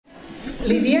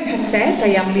Lidia has said,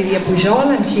 I am Lidia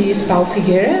Pujol and he is Pau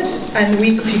Figueres, and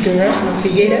we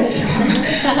Figueres,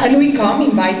 and we come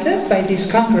invited by this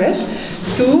Congress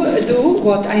to do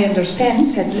what I understand,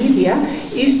 said Lidia,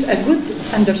 is a good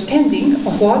understanding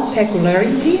of what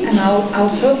secularity and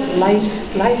also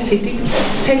laicity,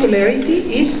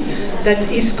 secularity is, that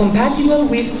is compatible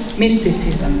with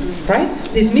mysticism, right?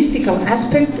 This mystical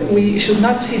aspect, we should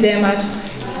not see them as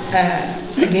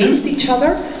against each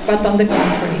other, but on the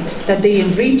contrary, that they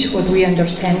enrich what we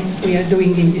understand we are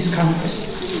doing in this Congress.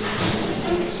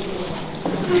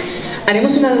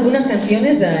 Haremos algunas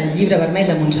canciones del Llibre Vermell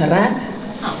de Montserrat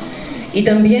y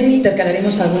también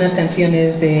intercalaremos algunas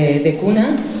canciones de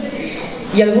cuna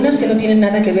y algunas que no tienen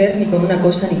nada que ver ni con una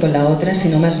cosa ni con la otra,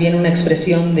 sino más bien una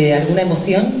expresión de alguna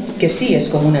emoción que sí es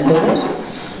común a todos,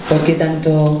 porque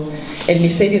tanto el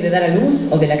misterio de dar a luz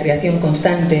o de la creación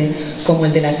constante, como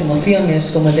el de las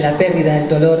emociones, como el de la pérdida, el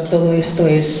dolor, todo esto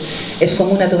es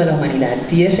común a toda la humanidad.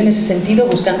 Y es en ese sentido,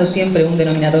 buscando siempre un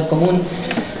denominador común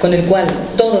con el cual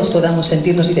todos podamos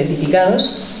sentirnos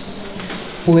identificados,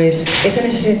 pues es en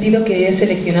ese sentido que he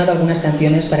seleccionado algunas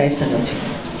canciones para esta noche.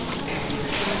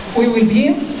 We will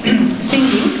be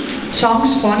singing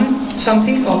songs from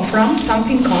something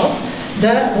called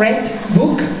The Red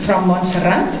Book from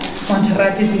Montserrat.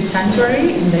 Montserrat is the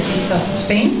sanctuary in the east of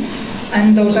Spain,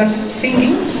 and those are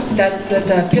singings that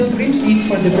the pilgrims did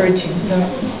for the Virgin, the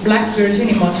Black Virgin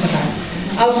in Montserrat.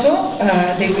 Also,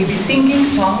 they will be singing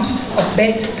songs of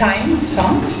bedtime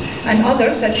songs and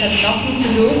others that have nothing to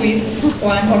do with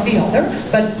one or the other,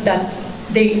 but that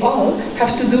they all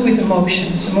have to do with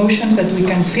emotions, emotions that we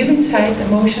can feel inside,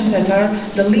 emotions that are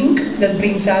the link that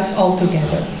brings us all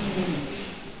together.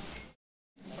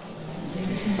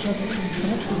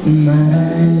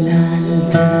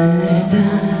 Malalta està,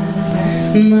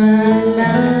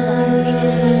 malalta,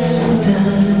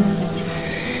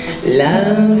 la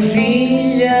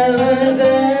filla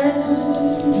del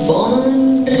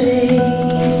bon rei.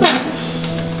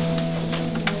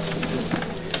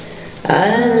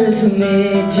 Els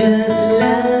metges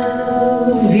la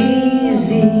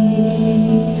visiten,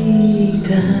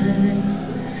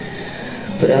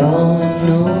 però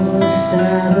no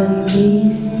saben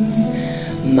quin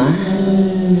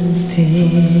mal té.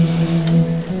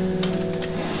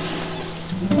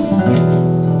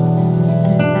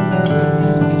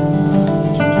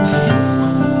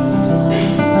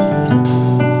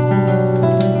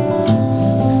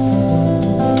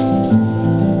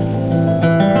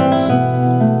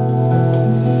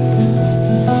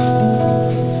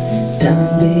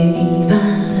 També hi va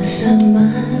sa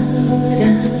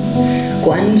mare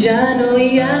quan ja no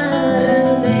hi ha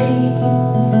remei.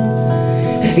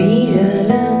 Filla,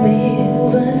 la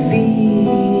meva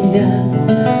filla,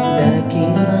 de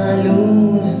quin mal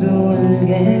us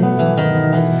dolgueu.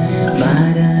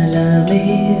 Mare, la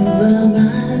meva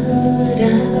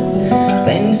mare,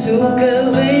 penso que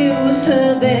bé ho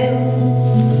sabeu.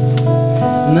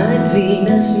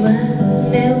 Metzines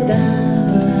m'aneu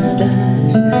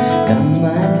dades que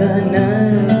maten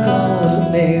el cor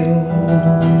meu.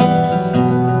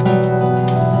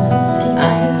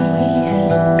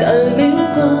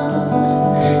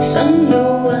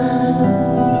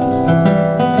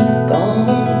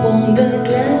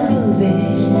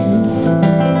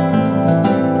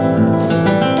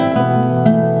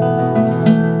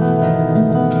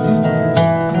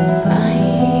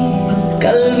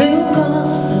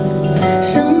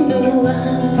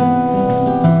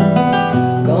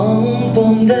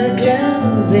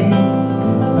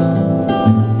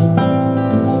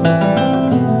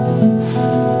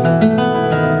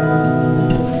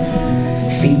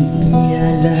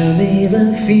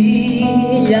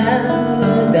 Filla,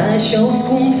 d'això us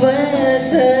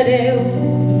confessareu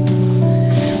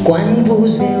quan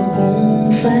vos veu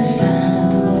confessada,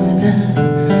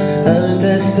 el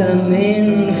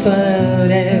testament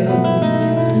fareu.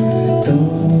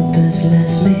 Totes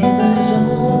les meves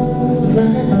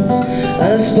robes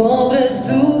als pobres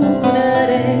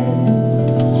donareu,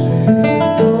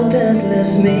 totes les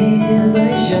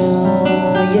meves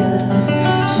joies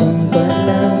són per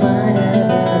la Mare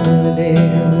de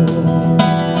Déu.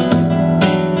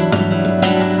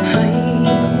 Ai,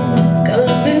 que el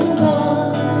meu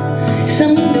cor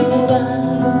s'ennuva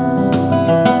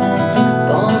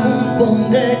com un pom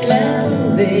de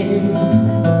clavell.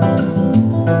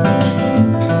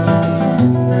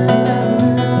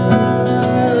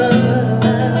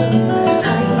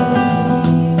 Ai,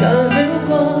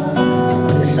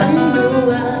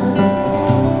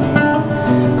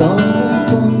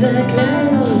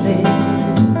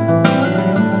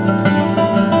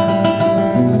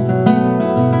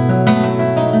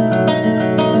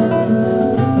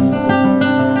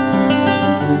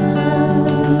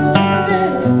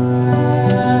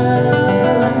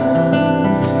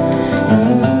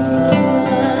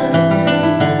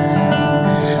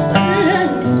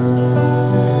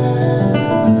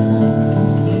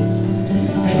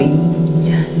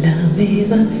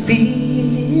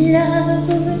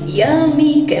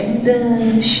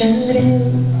 deixareu.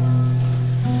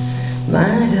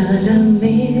 Mare, la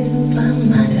meva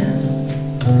mare,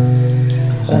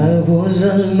 a vos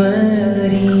el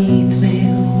marit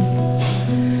meu,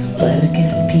 perquè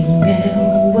el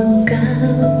tingueu en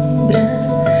cambra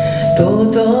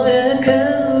tota hora que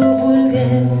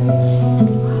vulgueu,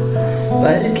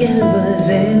 perquè el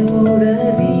beseu de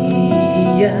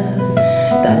dia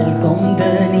tal com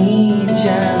de nit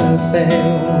ja el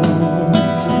feu.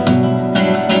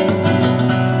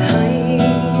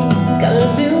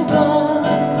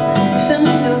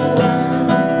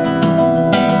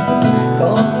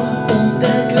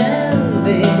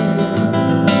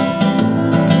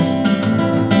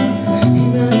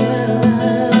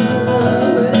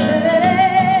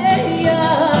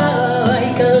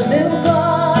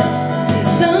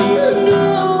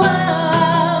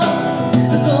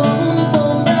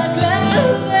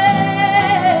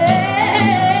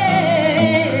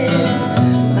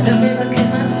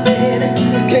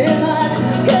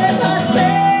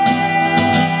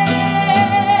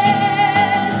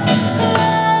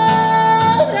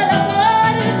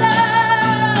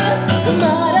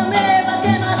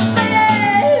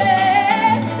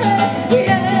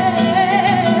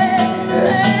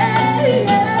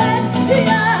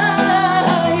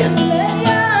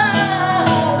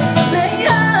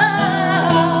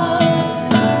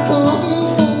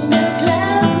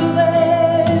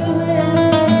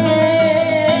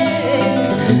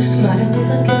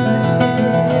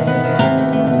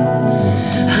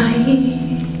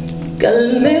 Que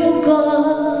el meu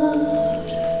cor